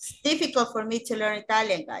it's difficult for me to learn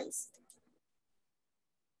Italian, guys.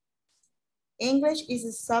 English is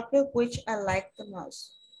a subject which I like the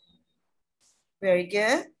most. Very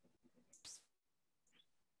good.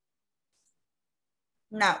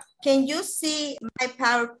 Now, can you see my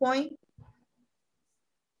PowerPoint?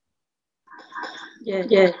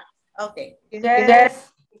 Yes. Okay.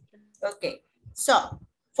 Yes. Okay. So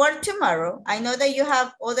for tomorrow, I know that you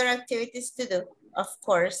have other activities to do, of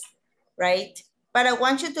course, right? But I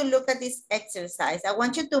want you to look at this exercise. I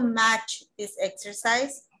want you to match this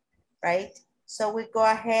exercise, right? So we go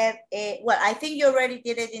ahead. Well, I think you already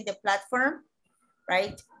did it in the platform,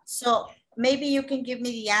 right? So maybe you can give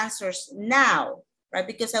me the answers now, right?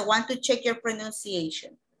 Because I want to check your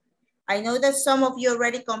pronunciation. I know that some of you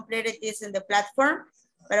already completed this in the platform,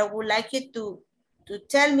 but I would like you to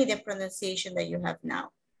tell me the pronunciation that you have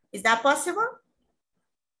now. Is that possible?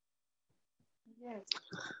 Yes.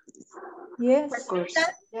 Yes. Of course.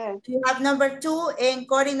 Yes. Do you have number 2 and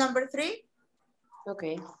Cory number 3?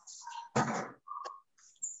 Okay.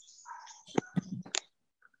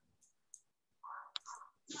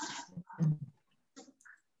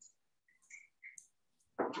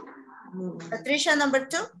 Patricia number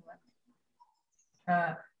 2?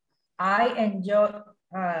 I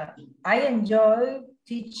enjoy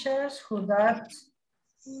teachers who that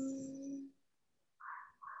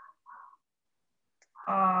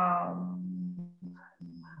I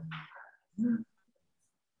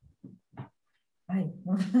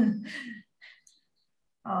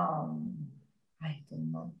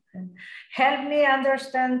don't know. Help me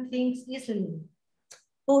understand things easily.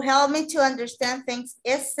 Who helped me to understand things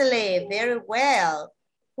easily? Very well.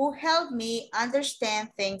 Who helped me understand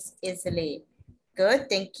things easily? Good,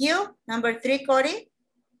 thank you. Number 3, Cory?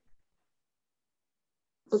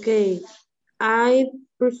 Okay. I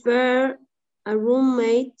prefer a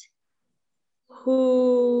roommate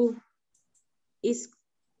who is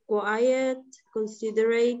quiet,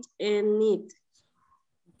 considerate, and neat.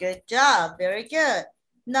 Good job, very good.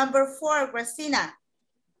 Number 4, Christina.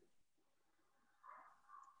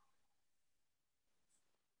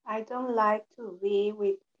 I don't like to be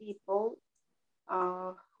with people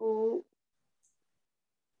who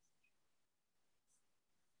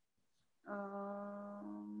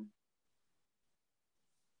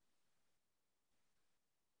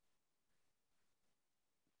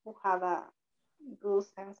have a good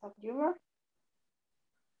sense of humor.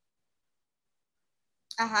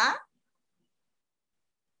 Uh-huh.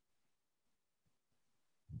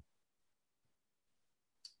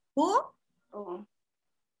 Who? Oh.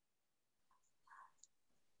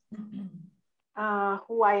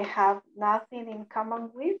 Who I have nothing in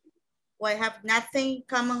common with. Who I have nothing in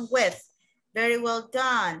common with. Very well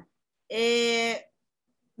done. Mr.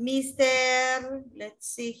 Let's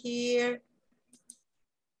see here.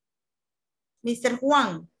 Mr.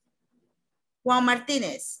 Juan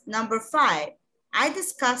Martinez, number 5. I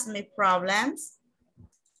discuss my problems.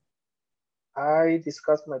 I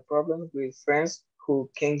discuss my problems with friends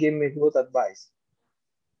who can give me good advice.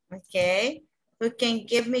 Okay, who can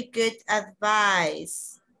give me good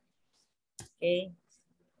advice. Okay,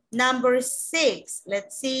 number 6,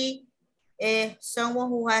 let's see someone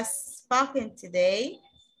who has spoken today.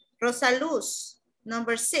 Rosa Luz,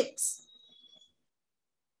 number 6.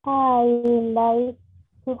 I like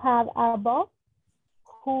to have a boss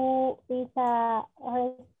who is a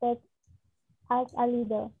respect as a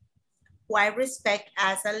leader. Who I respect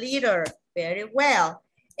as a leader. Very well.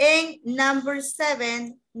 And number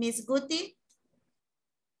 7, Miss Guti.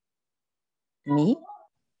 Me?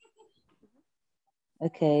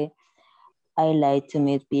 Okay. I like to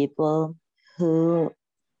meet people who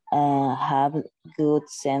have good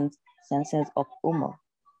senses of humor.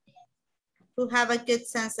 Who have a good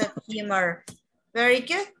sense of humor. Very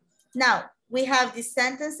good. Now, we have the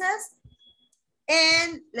sentences.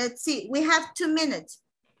 And let's see, we have 2 minutes.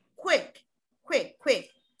 Quick.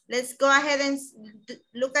 Let's go ahead and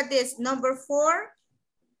look at this. Number 4,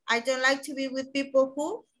 I don't like to be with people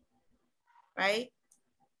who, right?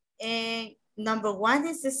 And number 1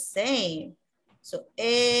 is the same. So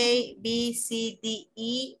A, B, C, D,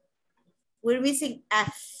 E. We're missing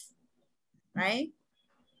F, right?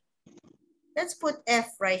 Let's put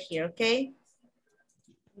F right here, okay?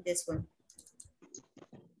 This one.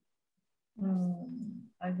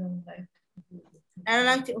 I don't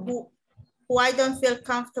like to, who I don't feel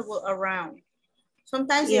comfortable around.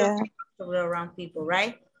 Sometimes you don't feel comfortable around people,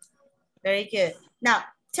 right? Very good. Now,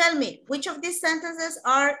 tell me, which of these sentences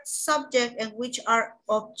are subject and which are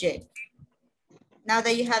object? Now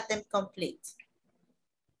that you have them complete.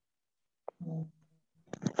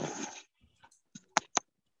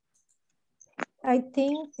 I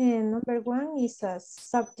think number 1 is a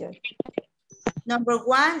subject. Number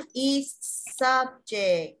 1 is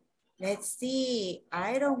subject. Let's see.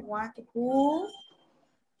 I don't want who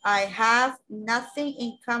I have nothing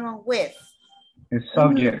in common with. It's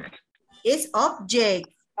subject. It's object.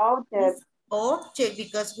 Object. It's object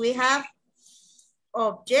because we have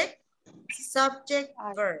object, subject,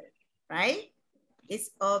 verb, right? It's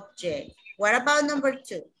object. What about number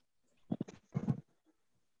 2?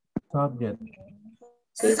 Subject.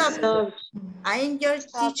 Subject. I am your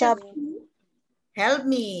teacher. Help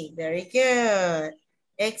me. Very good.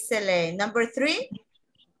 Excellent. Number 3?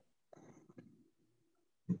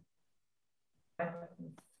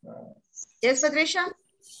 Yes, Patricia?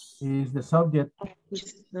 Is the subject.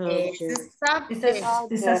 It's the subject.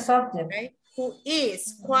 It's a subject. Right? Who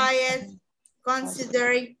is quiet,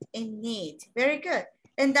 considerate, and neat. Very good.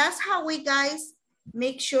 And that's how we guys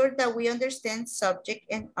make sure that we understand subject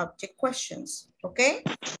and object questions, okay?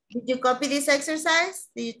 Did you copy this exercise?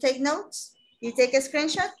 Did you take notes? Did you take a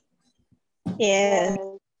screenshot? Yes.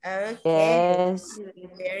 Okay, Yes.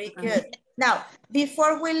 very good. Now,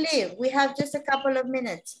 before we leave, we have just a couple of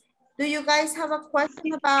minutes. Do you guys have a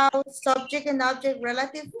question about subject and object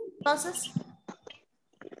relative clauses?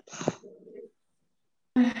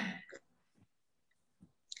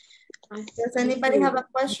 Does anybody have a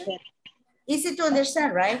question? Easy to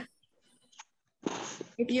understand, right?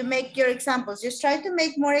 If you make your examples, just try to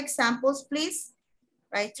make more examples, please.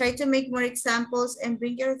 Right, try to make more examples and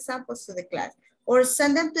bring your examples to the class. Or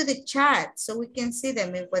send them to the chat so we can see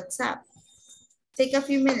them in WhatsApp. Take a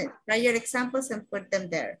few minutes, write your examples and put them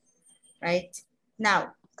there, right?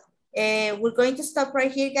 Now, we're going to stop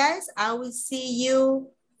right here, guys. I will see you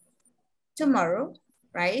tomorrow,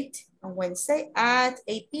 right? On Wednesday at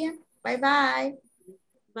 8 p.m. Bye-bye.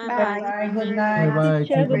 Bye-bye. Bye-bye.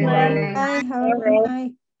 Teacher, good night. Bye. Have a good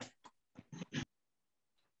night.